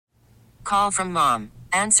Call from mom.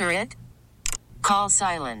 Answer it. Call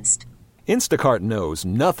silenced. Instacart knows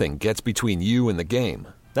nothing gets between you and the game.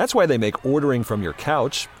 That's why they make ordering from your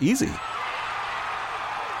couch easy.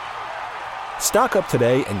 Stock up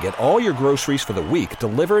today and get all your groceries for the week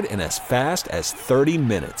delivered in as fast as 30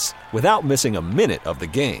 minutes without missing a minute of the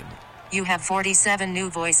game. You have 47 new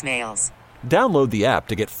voicemails. Download the app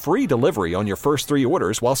to get free delivery on your first 3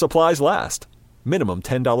 orders while supplies last. Minimum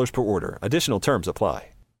 $10 per order. Additional terms apply.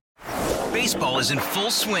 Baseball is in full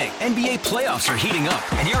swing. NBA playoffs are heating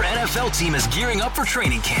up, and your NFL team is gearing up for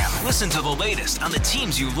training camp. Listen to the latest on the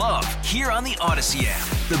teams you love here on the Odyssey app.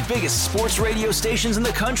 The biggest sports radio stations in the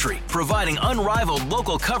country, providing unrivaled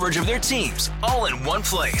local coverage of their teams, all in one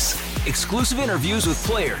place. Exclusive interviews with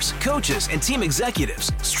players, coaches, and team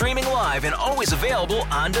executives, streaming live and always available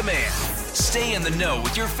on demand. Stay in the know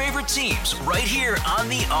with your favorite teams right here on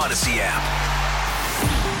the Odyssey app.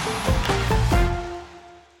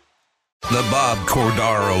 The Bob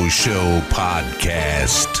Cordaro Show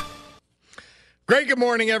podcast. Great good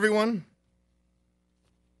morning, everyone.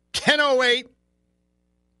 10:08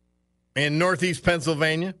 in Northeast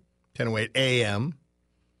Pennsylvania, 10:08 a.m.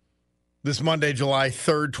 This Monday, July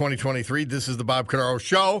 3rd, 2023. This is the Bob Cordaro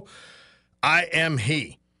Show. I am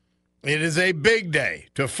he. It is a big day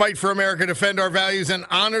to fight for America, defend our values, and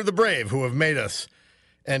honor the brave who have made us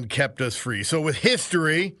and kept us free. So with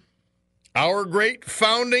history, our great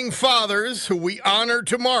founding fathers, who we honor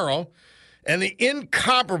tomorrow, and the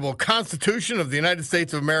incomparable Constitution of the United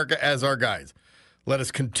States of America as our guides, let us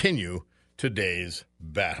continue today's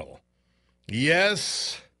battle.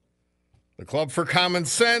 Yes, the Club for Common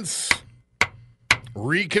Sense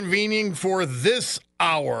reconvening for this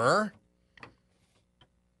hour.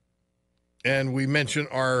 And we mention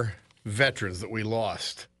our veterans that we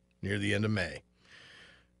lost near the end of May,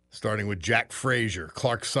 starting with Jack Frazier,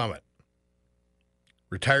 Clark Summit.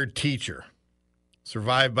 Retired teacher,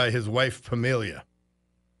 survived by his wife, Pamelia.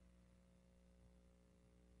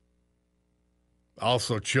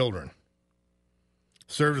 Also children.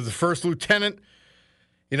 Served as the first lieutenant,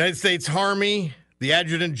 United States Army, the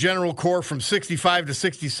Adjutant General Corps from 65 to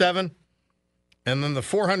 67, and then the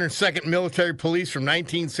 402nd Military Police from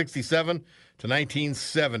 1967 to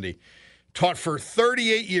 1970. Taught for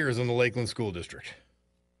 38 years in the Lakeland School District.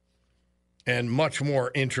 And much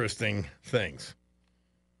more interesting things.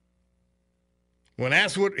 When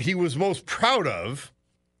asked what he was most proud of,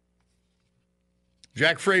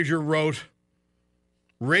 Jack Frazier wrote,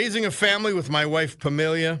 "Raising a family with my wife,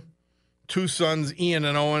 Pamelia, 2 sons, Ian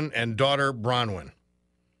and Owen, and daughter, Bronwyn.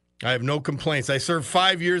 I have no complaints. I served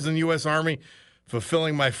 5 years in the U.S. Army,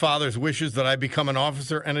 fulfilling my father's wishes that I become an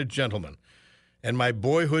officer and a gentleman, and my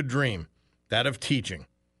boyhood dream, that of teaching.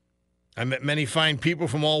 I met many fine people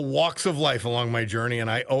from all walks of life along my journey,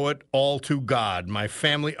 and I owe it all to God, my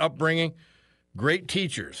family upbringing, great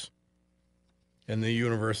teachers, and the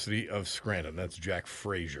University of Scranton." That's Jack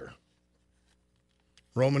Frazier.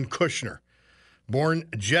 Roman Kushner, born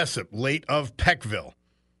Jessup, late of Peckville.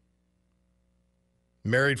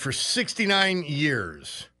 Married for 69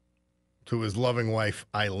 years to his loving wife,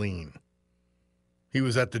 Eileen. He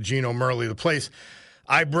was at the Gino Murley, the place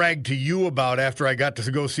I bragged to you about after I got to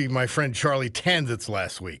go see my friend Charlie Tanzitz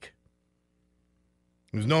last week.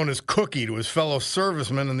 He was known as Cookie to his fellow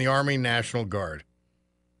servicemen in the Army National Guard.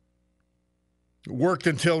 Worked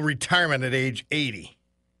until retirement at age 80.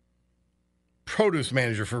 Produce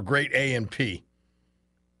manager for Great A&P.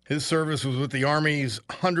 His service was with the Army's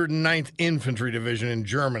 109th Infantry Division in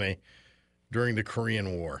Germany during the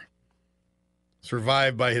Korean War.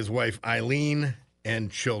 Survived by his wife Eileen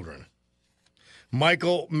and children.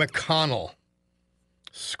 Michael McConnell,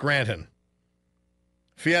 Scranton.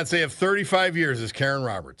 Fiancée of 35 years is Karen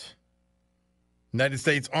Roberts. United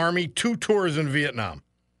States Army, 2 tours in Vietnam.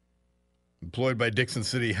 Employed by Dixon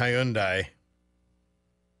City Hyundai.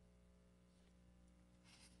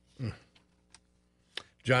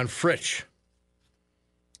 John Fritsch.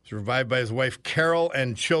 Survived by his wife Carol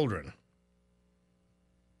and children.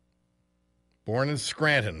 Born in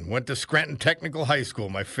Scranton. Went to Scranton Technical High School,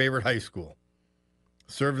 my favorite high school.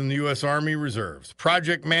 Served in the U.S. Army Reserves.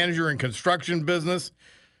 Project manager in construction business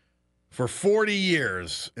for 40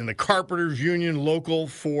 years in the Carpenters Union Local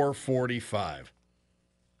 445.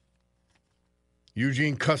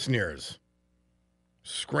 Eugene Kusniers,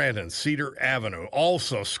 Scranton, Cedar Avenue,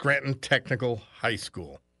 also Scranton Technical High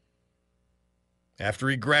School. After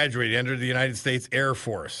he graduated, he entered the United States Air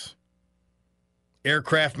Force.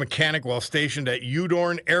 Aircraft mechanic while stationed at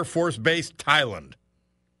Udorn Air Force Base, Thailand.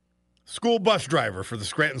 School bus driver for the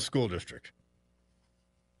Scranton School District.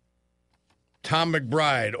 Tom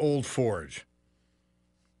McBride, Old Forge.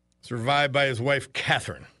 Survived by his wife,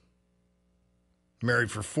 Catherine.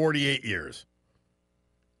 Married for 48 years.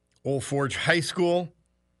 Old Forge High School.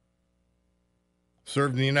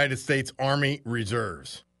 Served in the United States Army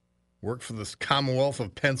Reserves. Worked for the Commonwealth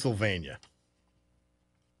of Pennsylvania.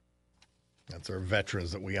 That's our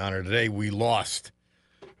veterans that we honor today. We lost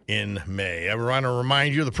in May. I want to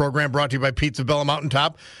remind you, the program brought to you by Pizza Bella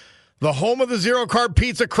Mountaintop, the home of the zero-carb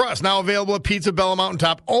pizza crust, now available at Pizza Bella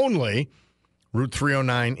Mountaintop only, Route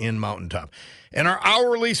 309 in Mountaintop. And our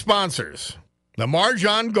hourly sponsors, the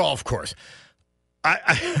Marjan Golf Course.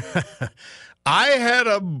 I had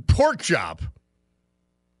a pork chop.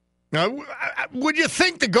 Now, would you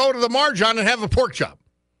think to go to the Marjan and have a pork chop?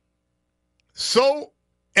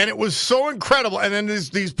 And it was so incredible. And then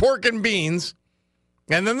these pork and beans,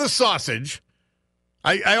 and then the sausage.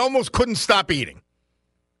 I almost couldn't stop eating.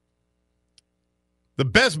 The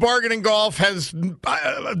best bargain in golf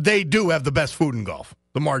they do have the best food in golf.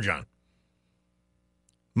 The Marjan.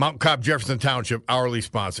 Mount Cobb, Jefferson Township, hourly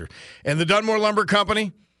sponsor. And the Dunmore Lumber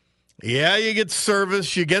Company, yeah, you get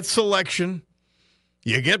service, you get selection,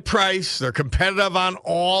 you get price. They're competitive on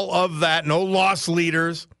all of that. No loss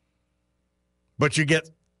leaders. But you get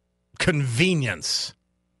convenience.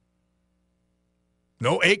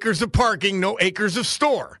 No acres of parking, no acres of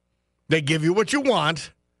store. They give you what you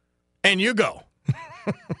want, and you go.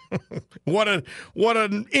 What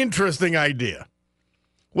an interesting idea.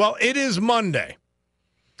 Well, it is Monday.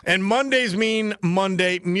 And Mondays mean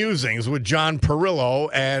Monday Musings with John Parillo,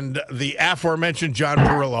 and the aforementioned John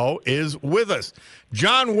Parillo is with us.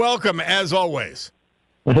 John, welcome as always.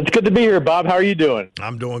 It's good to be here, Bob. How are you doing?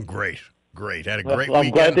 I'm doing great. Great. Had a great weekend.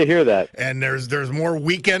 I'm glad to hear that. And there's more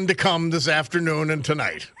weekend to come this afternoon and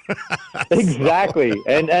tonight. Exactly.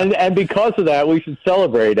 And because of that, we should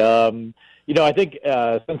celebrate. I think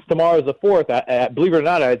since tomorrow's the 4th, believe it or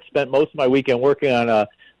not, I had spent most of my weekend working on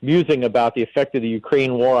musing about the effect of the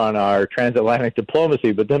Ukraine war on our transatlantic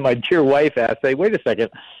diplomacy. But then my dear wife asked, "Hey, wait a second.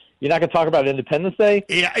 You're not going to talk about Independence Day?"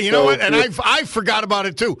 Yeah, you know what? And I forgot about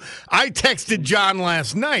it, too. I texted John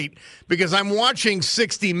last night because I'm watching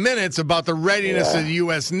 60 Minutes about the readiness of the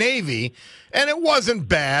U.S. Navy, and it wasn't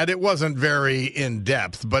bad. It wasn't very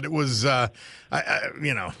in-depth, but it was, but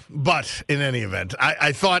in any event,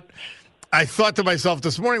 I thought to myself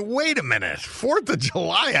this morning, wait a minute, 4th of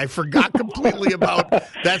July, I forgot completely about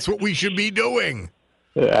that's what we should be doing.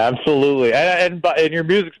 Yeah, absolutely. And your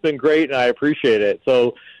music's been great, and I appreciate it.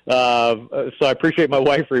 So I appreciate my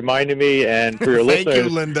wife reminding me, and for your listeners. Thank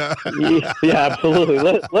you, Linda. Yeah, absolutely.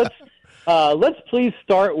 Let's please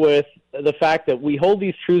start with the fact that we hold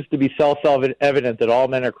these truths to be self-evident, that all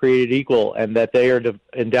men are created equal, and that they are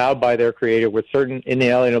endowed by their Creator with certain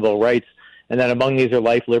inalienable rights, and that among these are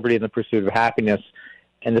life, liberty, and the pursuit of happiness.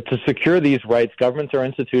 And that to secure these rights, governments are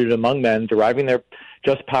instituted among men, deriving their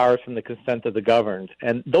just powers from the consent of the governed.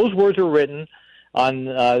 And those words were written on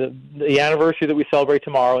the anniversary that we celebrate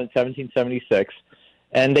tomorrow in 1776,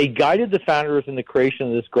 and they guided the founders in the creation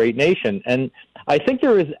of this great nation. And I think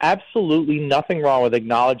there is absolutely nothing wrong with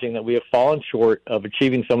acknowledging that we have fallen short of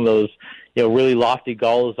achieving some of those, really lofty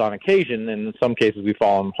goals on occasion, and in some cases we've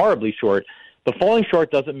fallen horribly short. But falling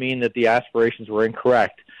short doesn't mean that the aspirations were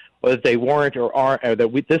incorrect, or that they weren't or aren't, or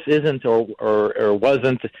that this isn't or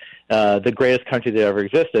wasn't the greatest country that ever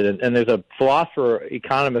existed. And there's a philosopher,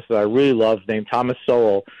 economist that I really love named Thomas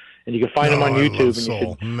Sowell, and you can find him on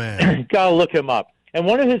YouTube, and you gotta look him up. And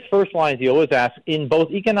one of his first lines he always asks in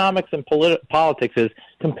both economics and politics is,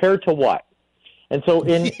 compared to what? And so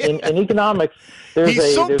in economics,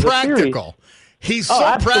 there's so practical. A theory. He's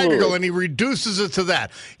so practical, and he reduces it to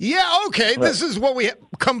that. Yeah, okay, this is what we have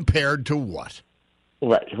compared to what?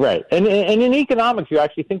 Right. And in economics, you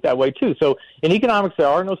actually think that way, too. So in economics, there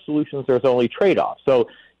are no solutions. There's only trade-offs. So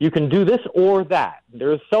you can do this or that.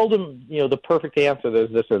 There's seldom, the perfect answer. There's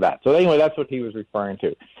this or that. So anyway, that's what he was referring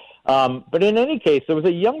to. But in any case, there was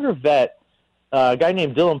a younger vet, a guy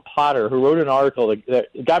named Dylan Potter, who wrote an article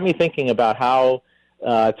that got me thinking about how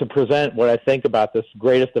to present what I think about this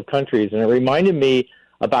greatest of countries. And it reminded me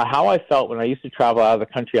about how I felt when I used to travel out of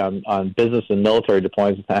the country on business and military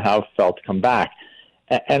deployments, and how I felt to come back.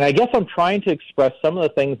 And I guess I'm trying to express some of the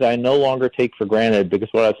things that I no longer take for granted, because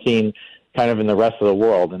what I've seen kind of in the rest of the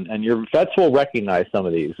world. And your vets will recognize some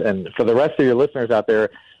of these. And for the rest of your listeners out there,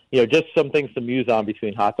 just some things to muse on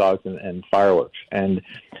between hot dogs and fireworks. And,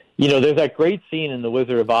 there's that great scene in The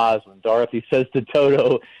Wizard of Oz when Dorothy says to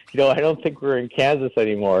Toto, I don't think we're in Kansas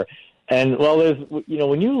anymore. And, well,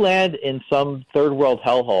 when you land in some third world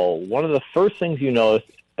hellhole, one of the first things you notice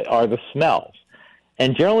are the smells.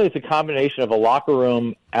 And generally it's a combination of a locker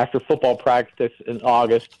room after football practice in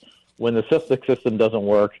August when the septic system doesn't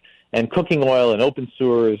work, and cooking oil and open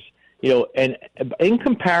sewers And in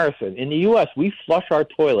comparison, in the U.S., we flush our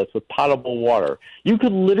toilets with potable water. You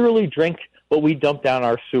could literally drink what we dump down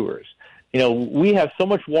our sewers. We have so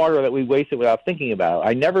much water that we waste it without thinking about it.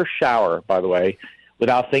 I never shower, by the way,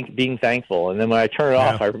 without being thankful. And then when I turn it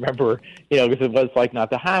off, I remember, because it was like not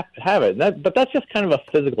to have it. But that's just kind of a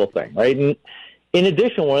physical thing, right? And in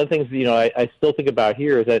addition, one of the things, I still think about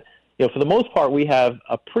here is that, for the most part, we have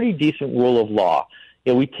a pretty decent rule of law.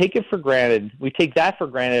 We take it for granted. We take that for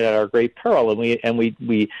granted at our great peril, and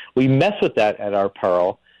we mess with that at our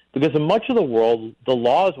peril, because in much of the world, the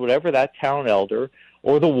law is whatever that town elder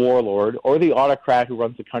or the warlord or the autocrat who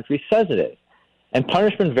runs the country says it is. And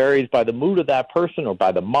punishment varies by the mood of that person or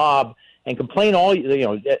by the mob. And complain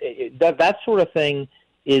that sort of thing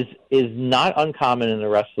is not uncommon in the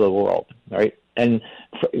rest of the world, right? And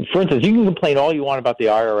for instance, you can complain all you want about the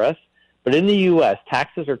IRS, but in the U.S.,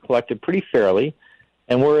 taxes are collected pretty fairly.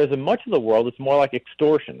 And whereas in much of the world, it's more like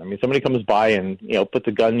extortion. I mean, somebody comes by and, puts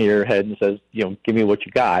a gun to your head and says, give me what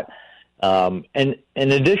you got. And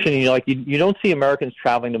in addition, you don't see Americans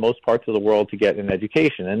traveling to most parts of the world to get an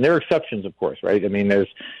education. And there are exceptions, of course, right? I mean, there's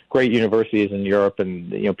great universities in Europe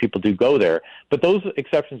and, people do go there. But those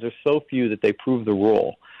exceptions are so few that they prove the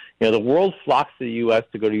rule. The world flocks to the U.S.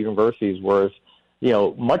 to go to universities, whereas,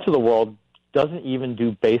 much of the world doesn't even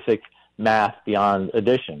do basic math beyond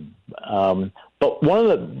addition. But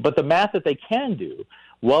the math that they can do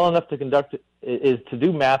well enough to conduct is to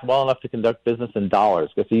do math well enough to conduct business in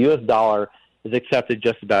dollars, because the U.S. dollar is accepted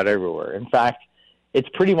just about everywhere. In fact, it's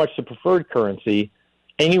pretty much the preferred currency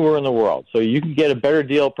anywhere in the world. So you can get a better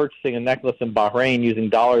deal purchasing a necklace in Bahrain using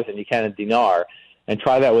dollars than you can in dinar, and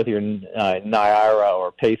try that with your naira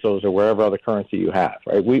or pesos or wherever other currency you have.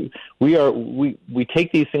 Right? We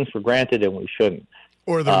take these things for granted, and we shouldn't.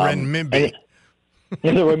 Or the renminbi.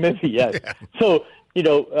 The renminbi, yes. Yeah. So,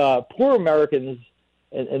 poor Americans,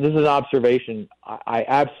 and this is an observation I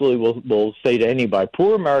absolutely will say to anybody,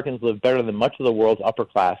 poor Americans live better than much of the world's upper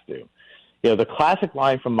class do. The classic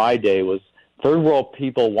line from my day was, third world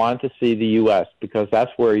people wanted to see the U.S. because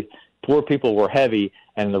that's where poor people were heavy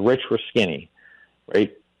and the rich were skinny,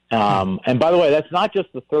 right? And by the way, that's not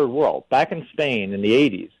just the third world. Back in Spain in the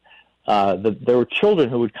 80s, there were children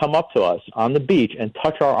who would come up to us on the beach and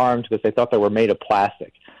touch our arms because they thought they were made of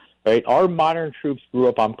plastic. Right? Our modern troops grew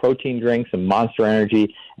up on protein drinks and Monster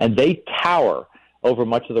Energy, and they tower over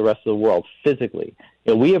much of the rest of the world physically.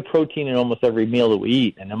 We have protein in almost every meal that we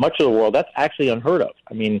eat, and in much of the world, that's actually unheard of.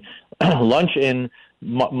 I mean, lunch in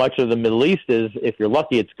much of the Middle East is, if you're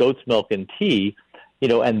lucky, it's goat's milk and tea,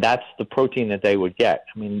 and that's the protein that they would get.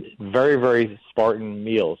 I mean, very, very Spartan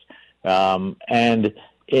meals. And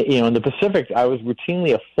in the Pacific, I was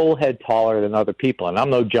routinely a full head taller than other people, and I'm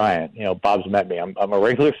no giant. Bob's met me. I'm a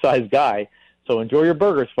regular-sized guy. So enjoy your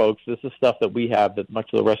burgers, folks. This is stuff that we have that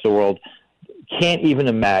much of the rest of the world can't even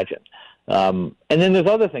imagine. And then there's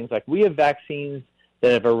other things, like we have vaccines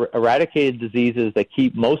that have eradicated diseases that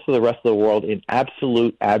keep most of the rest of the world in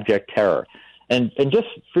absolute abject terror. And just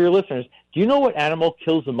for your listeners, do you know what animal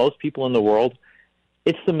kills the most people in the world?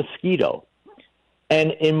 It's the mosquito.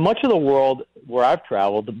 And in much of the world where I've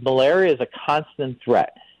traveled, malaria is a constant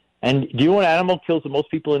threat. And do you know what animal kills the most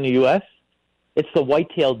people in the U.S.? It's the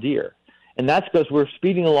white-tailed deer. And that's because we're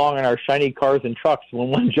speeding along in our shiny cars and trucks when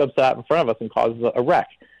one jumps out in front of us and causes a wreck.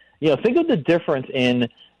 Think of the difference in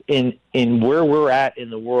where we're at in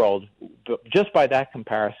the world just by that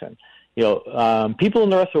comparison. People in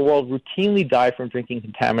the rest of the world routinely die from drinking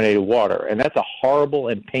contaminated water, and that's a horrible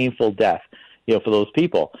and painful death, for those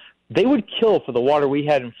people. They would kill for the water we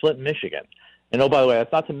had in Flint, Michigan. And, oh, by the way,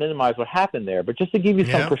 that's not to minimize what happened there, but just to give you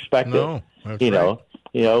some perspective. No, that's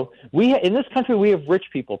right. We in this country, we have rich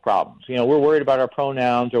people problems. We're worried about our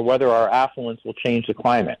pronouns or whether our affluence will change the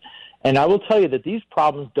climate. And I will tell you that these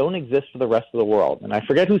problems don't exist for the rest of the world. And I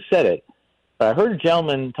forget who said it, but I heard a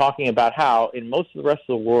gentleman talking about how in most of the rest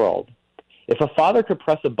of the world, if a father could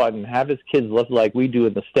press a button and have his kids live like we do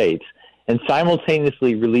in the States and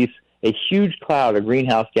simultaneously release a huge cloud of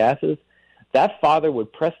greenhouse gases, that father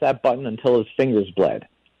would press that button until his fingers bled.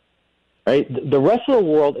 Right? The rest of the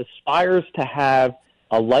world aspires to have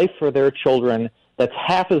a life for their children that's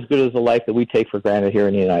half as good as the life that we take for granted here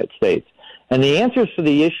in the United States. And the answers to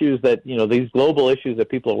the issues that, these global issues that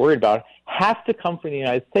people are worried about have to come from the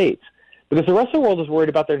United States, because the rest of the world is worried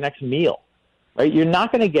about their next meal. Right? You're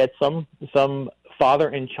not going to get some father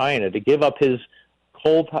in China to give up his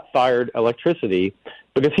coal-fired electricity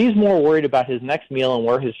because he's more worried about his next meal and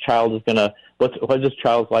where his child is going to, what his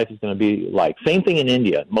child's life is going to be like. Same thing in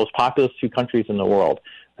India, most populous 2 countries in the world.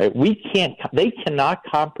 Right? They cannot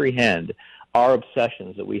comprehend our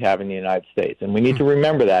obsessions that we have in the United States, and we need to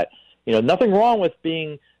remember that. Nothing wrong with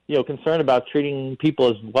being concerned about treating people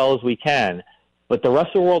as well as we can. But the rest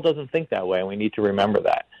of the world doesn't think that way, and we need to remember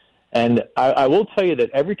that. And I will tell you that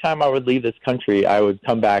every time I would leave this country, I would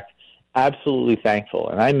come back absolutely thankful.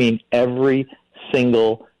 And I mean every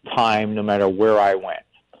single time, no matter where I went.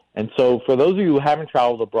 And so for those of you who haven't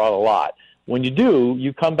traveled abroad a lot, when you do,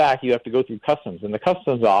 you come back, you have to go through customs. And the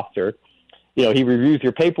customs officer, he reviews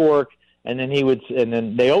your paperwork, and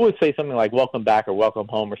then they always say something like welcome back or welcome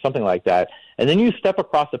home or something like that. And then you step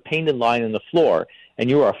across a painted line in the floor, and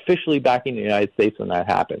you are officially back in the United States when that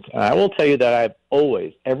happens. And I will tell you that I've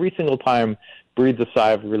always, every single time, breathed a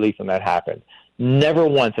sigh of relief when that happened. Never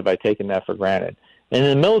once have I taken that for granted. And in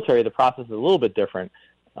the military, the process is a little bit different.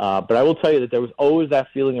 But I will tell you that there was always that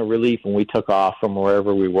feeling of relief when we took off from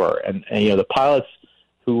wherever we were. And the pilots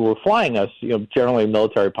who were flying us, generally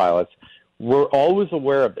military pilots, were always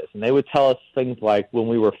aware of this. And they would tell us things like when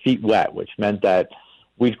we were feet wet, which meant that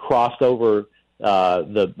we'd crossed over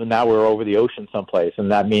now we're over the ocean someplace,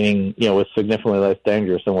 and that meaning, was significantly less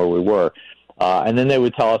dangerous than where we were. And then they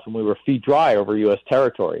would tell us when we were feet dry over U.S.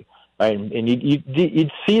 territory, right? And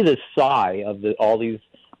you'd see this sigh of all these,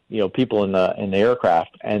 people in the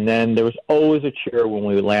aircraft, and then there was always a cheer when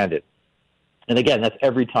we landed. And again, that's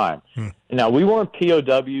every time. Now, we weren't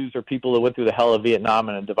POWs or people that went through the hell of Vietnam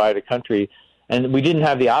in a divided country, and we didn't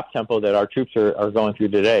have the op tempo that our troops are going through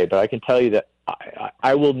today. But I can tell you that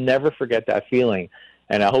I will never forget that feeling,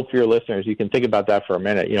 and I hope for your listeners, you can think about that for a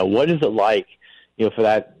minute. What is it like, for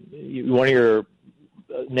that one of your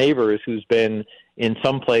neighbors who's been in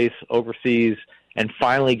some place overseas and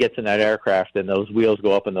finally gets in that aircraft and those wheels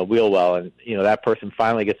go up in the wheel well, and that person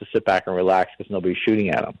finally gets to sit back and relax because nobody's shooting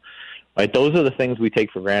at them. Right? Those are the things we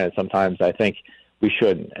take for granted. Sometimes I think we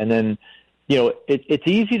shouldn't. And then, it's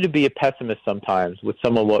easy to be a pessimist sometimes with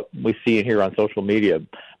some of what we see and hear on social media,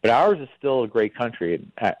 but ours is still a great country.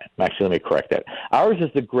 Actually, let me correct that. Ours is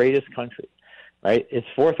the greatest country, right? It's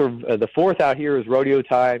the fourth out here is rodeo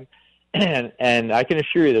time, and I can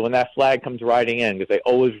assure you that when that flag comes riding in, because they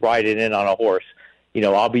always ride it in on a horse,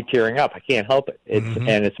 I'll be tearing up. I can't help it.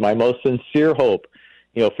 And it's my most sincere hope,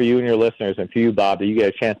 for you and your listeners, and for you, Bob, that you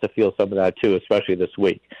get a chance to feel some of that too, especially this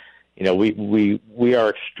week. We are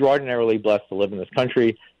extraordinarily blessed to live in this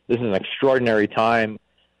country. This is an extraordinary time,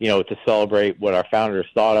 to celebrate what our founders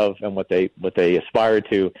thought of and what they aspired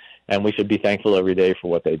to, and we should be thankful every day for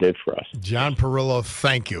what they did for us. John Parillo,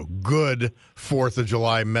 thank you. Good 4th of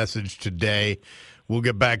July message today. We'll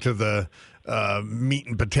get back to the meat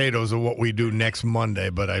and potatoes of what we do next Monday,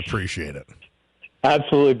 but I appreciate it.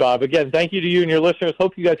 Absolutely, Bob. Again, thank you to you and your listeners.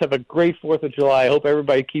 Hope you guys have a great 4th of July. I hope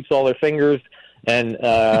everybody keeps all their fingers and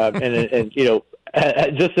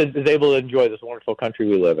just is able to enjoy this wonderful country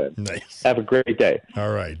we live in. Nice. Have a great day.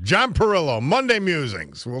 All right. John Parillo, Monday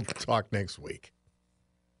Musings. We'll talk next week.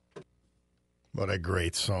 What a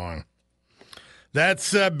great song.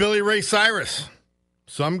 That's Billy Ray Cyrus.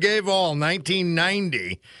 Some Gave All,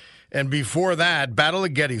 1990. And before that, Battle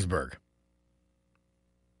of Gettysburg.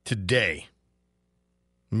 Today.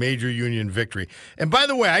 Major Union victory. And by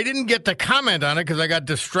the way, I didn't get to comment on it because I got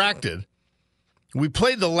distracted. We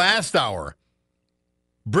played the last hour.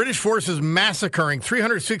 British forces massacring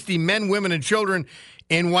 360 men, women, and children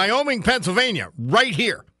in Wyoming, Pennsylvania, right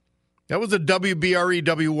here. That was a WBRE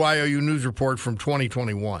WYOU news report from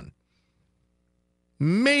 2021.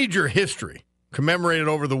 Major history commemorated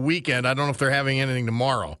over the weekend. I don't know if they're having anything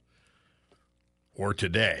tomorrow or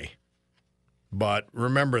today. But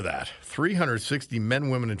remember that. 360 men,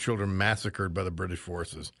 women, and children massacred by the British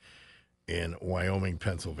forces in Wyoming,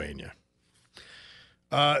 Pennsylvania.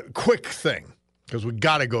 Quick thing, because we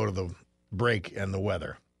got to go to the break and the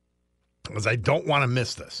weather, because I don't want to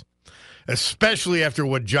miss this, especially after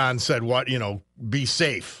what John said, be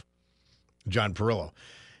safe, John Parillo.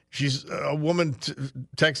 She's a woman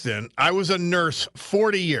texted in, I was a nurse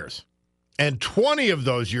 40 years, and 20 of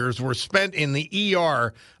those years were spent in the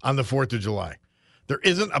ER on the 4th of July. There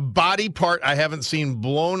isn't a body part I haven't seen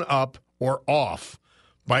blown up or off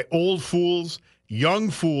by old fools, young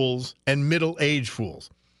fools, and middle-aged fools.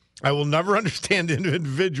 I will never understand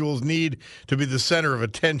individuals' need to be the center of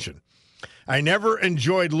attention. I never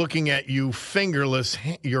enjoyed looking at your fingerless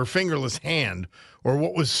hand or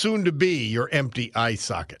what was soon to be your empty eye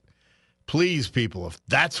socket. Please, people, if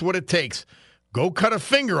that's what it takes, go cut a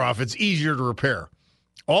finger off. It's easier to repair.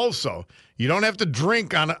 Also, you don't have to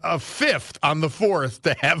drink on a 5th on the 4th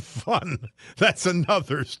to have fun. That's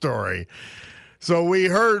another story. So we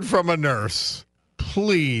heard from a nurse.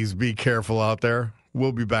 Please be careful out there.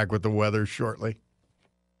 We'll be back with the weather shortly.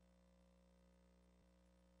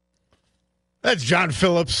 That's John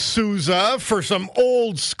Philip Sousa for some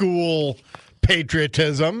old school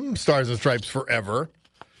patriotism. Stars and Stripes forever.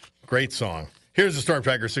 Great song. Here's the Storm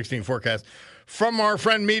Tracker 16 forecast from our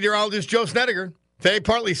friend meteorologist Joe Snedeker. Today,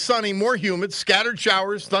 partly sunny, more humid, scattered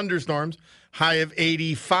showers, thunderstorms, high of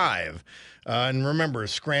 85. And remember, the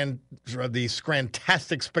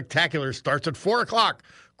Scrantastic Spectacular starts at 4 o'clock,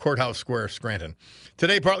 Courthouse Square, Scranton.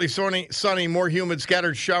 Today, partly sunny, more humid,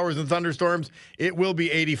 scattered showers and thunderstorms. It will be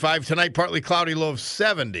 85. Tonight, partly cloudy, low of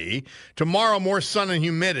 70. Tomorrow, more sun and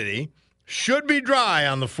humidity. Should be dry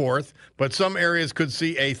on the 4th, but some areas could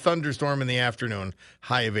see a thunderstorm in the afternoon,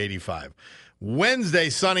 high of 85. Wednesday,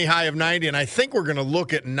 sunny, high of 90, and I think we're going to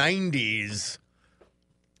look at 90s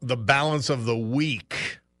the balance of the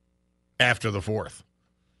week after the 4th.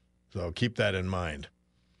 So keep that in mind.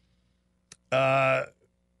 So,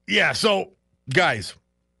 guys,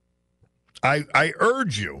 I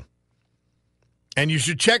urge you, and you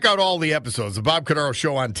should check out all the episodes, the Bob Cordaro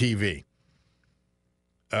Show on TV.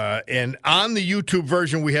 And on the YouTube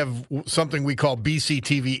version, we have something we call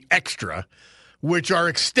BCTV Extra, which are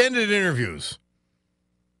extended interviews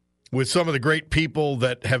with some of the great people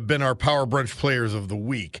that have been our Power Brunch players of the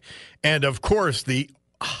week. And, of course, the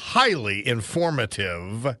highly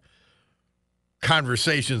informative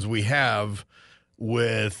conversations we have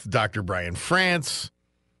with Dr. Brian France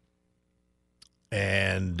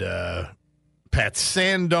and Pat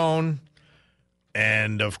Sandone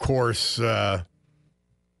and, of course,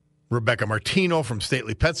 Rebecca Martino from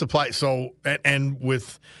Stately Pet Supply. So, and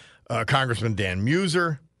with Congressman Dan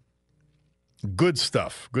Muser. Good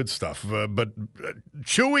stuff. But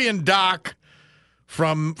Chewy and Doc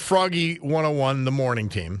from Froggy 101, the morning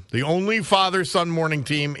team, the only father-son morning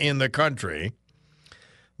team in the country,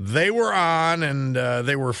 they were on, and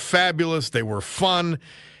they were fabulous. They were fun.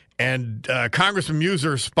 And Congressman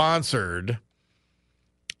Muser sponsored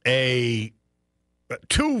two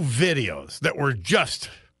videos that were just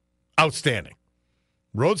outstanding.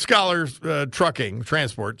 Road Scholars Trucking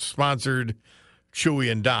Transport sponsored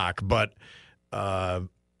Chewy and Doc, but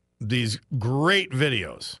these great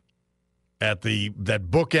videos that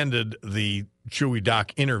bookended the Chewy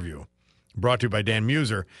Doc interview, brought to you by Dan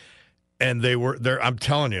Muser, and they were there. I'm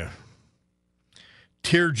telling you,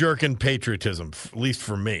 tear-jerking patriotism, at least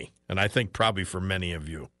for me, and I think probably for many of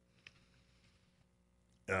you.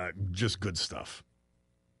 Just good stuff.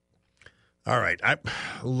 All right,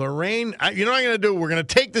 Lorraine. You know what I'm going to do? We're going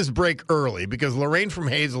to take this break early because Lorraine from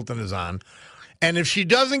Hazleton is on. And if she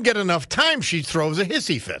doesn't get enough time, she throws a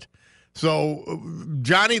hissy fit. So,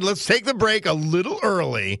 Johnny, let's take the break a little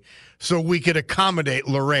early so we could accommodate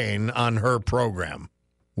Lorraine on her program.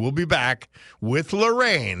 We'll be back with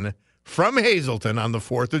Lorraine from Hazleton on the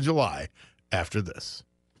 4th of July after this.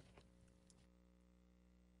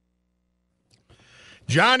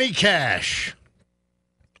 Johnny Cash,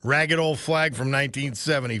 Ragged Old Flag from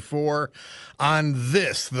 1974, on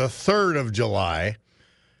this, the 3rd of July.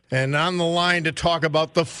 And on the line to talk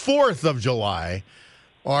about the 4th of July,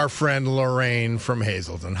 our friend Lorraine from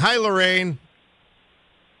Hazleton. Hi, Lorraine.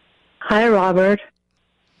 Hi, Robert.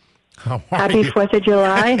 How are Happy you? 4th of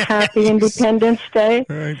July. Happy Independence Day.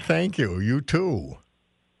 All right, thank you. You too.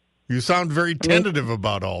 You sound very tentative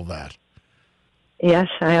about all that. Yes,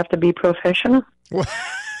 I have to be professional.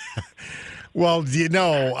 Well, you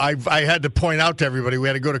know, I had to point out to everybody we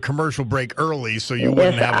had to go to commercial break early so you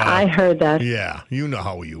wouldn't have I heard that. Yeah, you know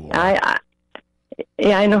how you are.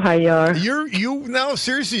 I know how you are. You now,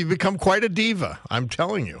 seriously, you've become quite a diva. I'm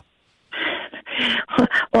telling you.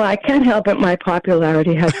 Well, I can't help it. My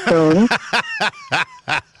popularity has grown.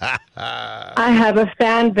 I have a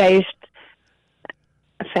fan base,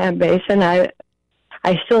 and I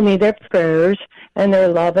still need their prayers and their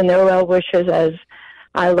love and their well wishes as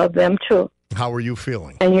I love them too. How are you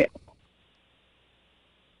feeling? And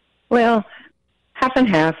well, half and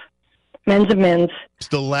half. Men's and men's.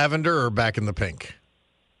 Still lavender or back in the pink?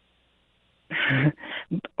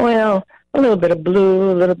 Well, a little bit of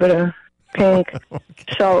blue, a little bit of pink. Okay.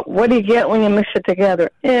 So what do you get when you mix it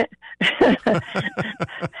together? You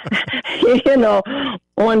know,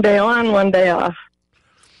 one day on, one day off.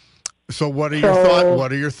 So what are your thoughts?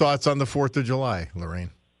 What are your thoughts on the 4th of July,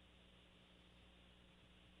 Lorraine?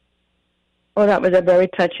 Well, that was a very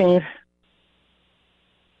touching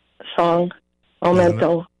song.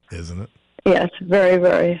 Memento. Isn't it? Yes, very,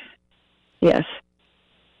 very. Yes.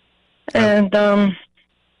 And go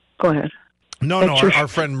ahead. No, our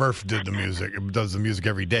friend Murph does the music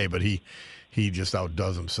every day, but he just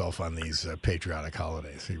outdoes himself on these patriotic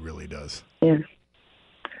holidays. He really does. Yeah.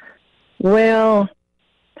 Well,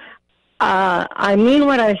 I mean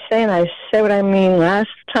what I say, and I say what I mean. Last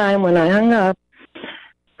time when I hung up,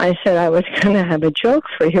 I said I was going to have a joke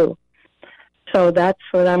for you. So that's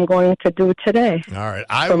what I'm going to do today. All right.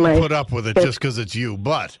 I will put up with it just because it's you,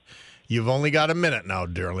 but you've only got a minute now,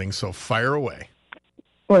 darling, so fire away.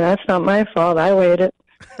 Well, that's not my fault. I waited.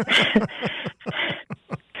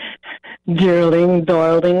 Dearling,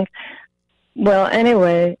 darling. Well,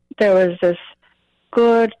 anyway, there was this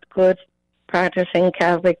good practicing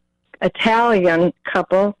Catholic Italian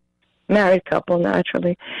couple, married couple,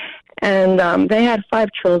 naturally. And they had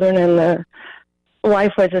 5 children, and the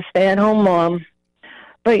wife was a stay-at-home mom.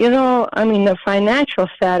 But, the financial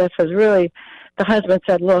status was really, the husband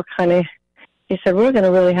said, look, honey, he said, we're going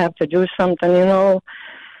to really have to do something,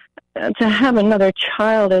 to have another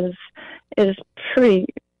child is pretty,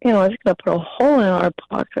 it's going to put a hole in our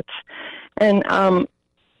pockets. And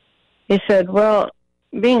he said, well,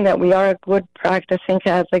 being that we are good practicing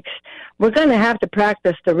Catholics, we're going to have to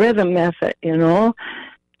practice the rhythm method,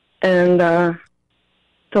 And the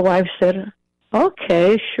wife said,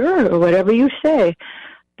 okay, sure, whatever you say.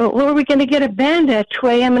 But where are we going to get a band at 2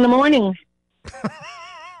 a.m. in the morning?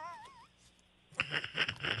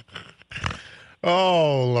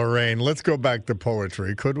 Oh, Lorraine, let's go back to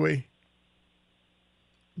poetry, could we?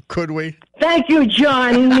 Could we? Thank you,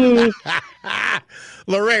 Johnny.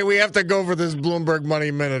 Lorraine, we have to go for this Bloomberg Money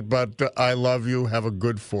Minute, but I love you. Have a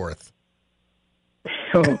good 4th.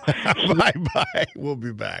 Bye-bye. We'll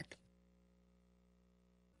be back.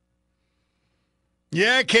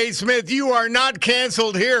 Yeah, Kate Smith, you are not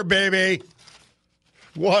canceled here, baby.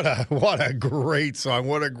 What a great song.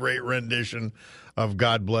 What a great rendition of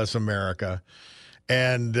God Bless America.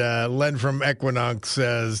 And Len from Equinox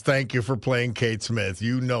says, thank you for playing Kate Smith.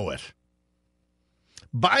 You know it.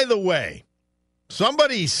 By the way,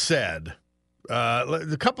 somebody said, I'm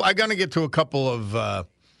going to get to a couple of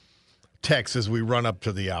texts as we run up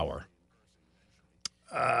to the hour.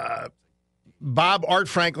 Bob, Art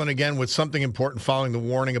Franklin again with something important following the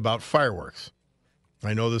warning about fireworks.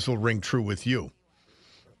 I know this will ring true with you.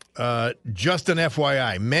 Just an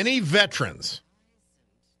FYI, many veterans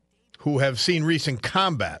who have seen recent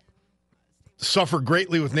combat suffer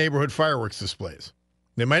greatly with neighborhood fireworks displays.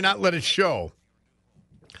 They might not let it show,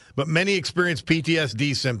 but many experience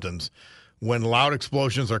PTSD symptoms when loud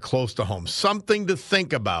explosions are close to home. Something to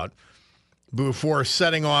think about before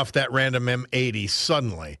setting off that random M80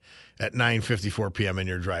 suddenly at 9:54 p.m. in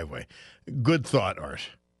your driveway. Good thought, Art.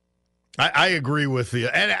 I agree with you.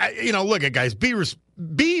 And, look at guys, be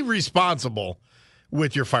responsible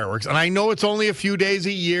with your fireworks. And I know it's only a few days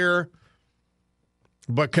a year,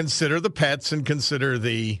 but consider the pets and consider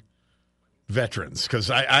the veterans, because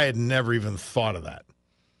I had never even thought of that.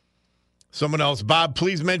 Someone else, Bob,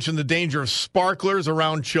 please mention the danger of sparklers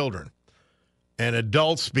around children and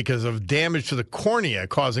adults because of damage to the cornea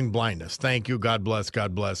causing blindness. Thank you. God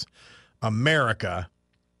bless America,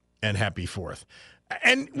 and happy 4th.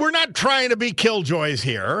 And we're not trying to be killjoys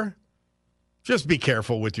here. Just be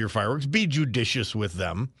careful with your fireworks. Be judicious with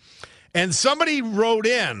them. And somebody wrote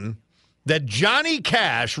in that Johnny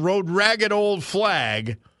Cash rode Ragged Old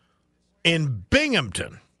Flag in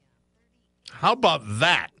Binghamton. How about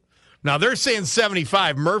that? Now, they're saying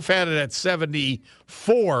 75. Murph had it at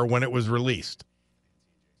 74 when it was released.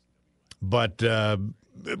 But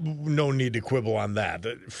no need to quibble on that.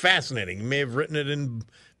 Fascinating. He may have written it in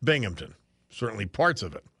Binghamton. Certainly parts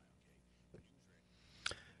of it.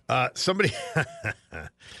 Somebody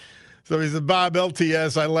said, Bob,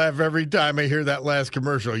 LTS, I laugh every time I hear that last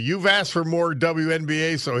commercial. You've asked for more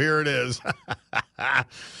WNBA, so here it is.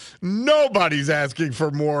 Nobody's asking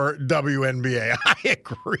for more WNBA. I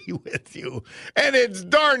agree with you. And it's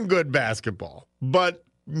darn good basketball. But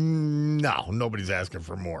no, nobody's asking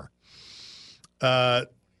for more.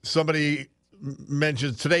 Somebody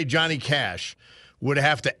mentions today Johnny Cash would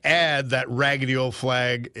have to add that raggedy old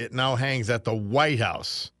flag. It now hangs at the White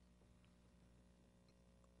House.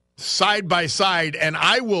 Side by side, and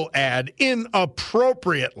I will add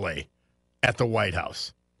inappropriately at the White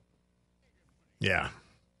House. Yeah.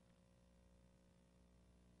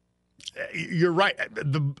 You're right.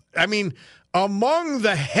 Among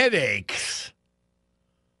the headaches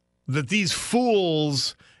that these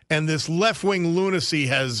fools and this left-wing lunacy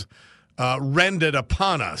has rendered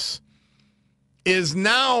upon us is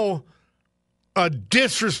now a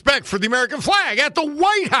disrespect for the American flag at the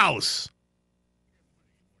White House.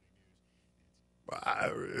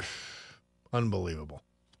 Unbelievable.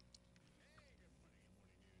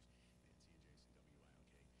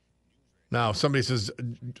 Now, somebody says,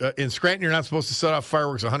 in Scranton, you're not supposed to set off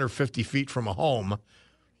fireworks 150 feet from a home,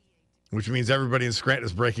 which means everybody in Scranton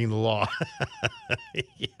is breaking the law.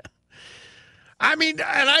 Yeah. I mean,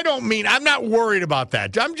 and I'm not worried about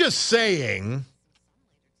that. I'm just saying,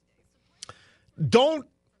 don't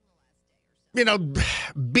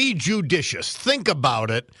be judicious. Think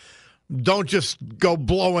about it. Don't just go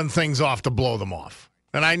blowing things off to blow them off.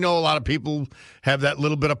 And I know a lot of people have that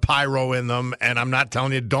little bit of pyro in them, and I'm not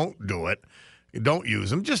telling you don't do it. Don't use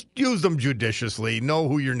them. Just use them judiciously. Know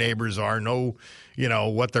who your neighbors are. Know,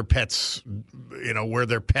 what their pets, where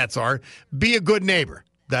their pets are. Be a good neighbor.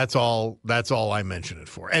 That's all I mention it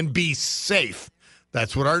for. And be safe.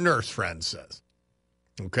 That's what our nurse friend says.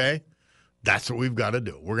 Okay? That's what we've got to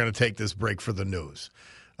do. We're going to take this break for the news.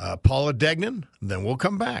 Paula Degnan, then we'll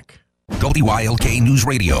come back. WYLK News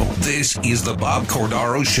Radio. This is the Bob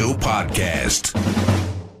Cordaro Show podcast.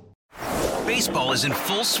 Baseball is in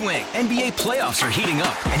full swing. NBA playoffs are heating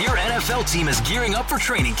up, and your NFL team is gearing up for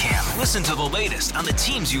training camp. Listen to the latest on the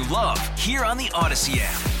teams you love here on the Odyssey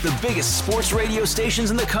app. The biggest sports radio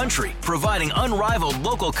stations in the country, providing unrivaled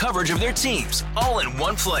local coverage of their teams, all in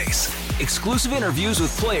one place. Exclusive interviews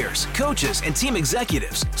with players, coaches, and team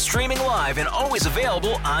executives, streaming live and always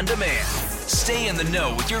available on demand. Stay in the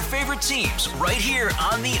know with your favorite teams right here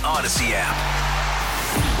on the Odyssey app.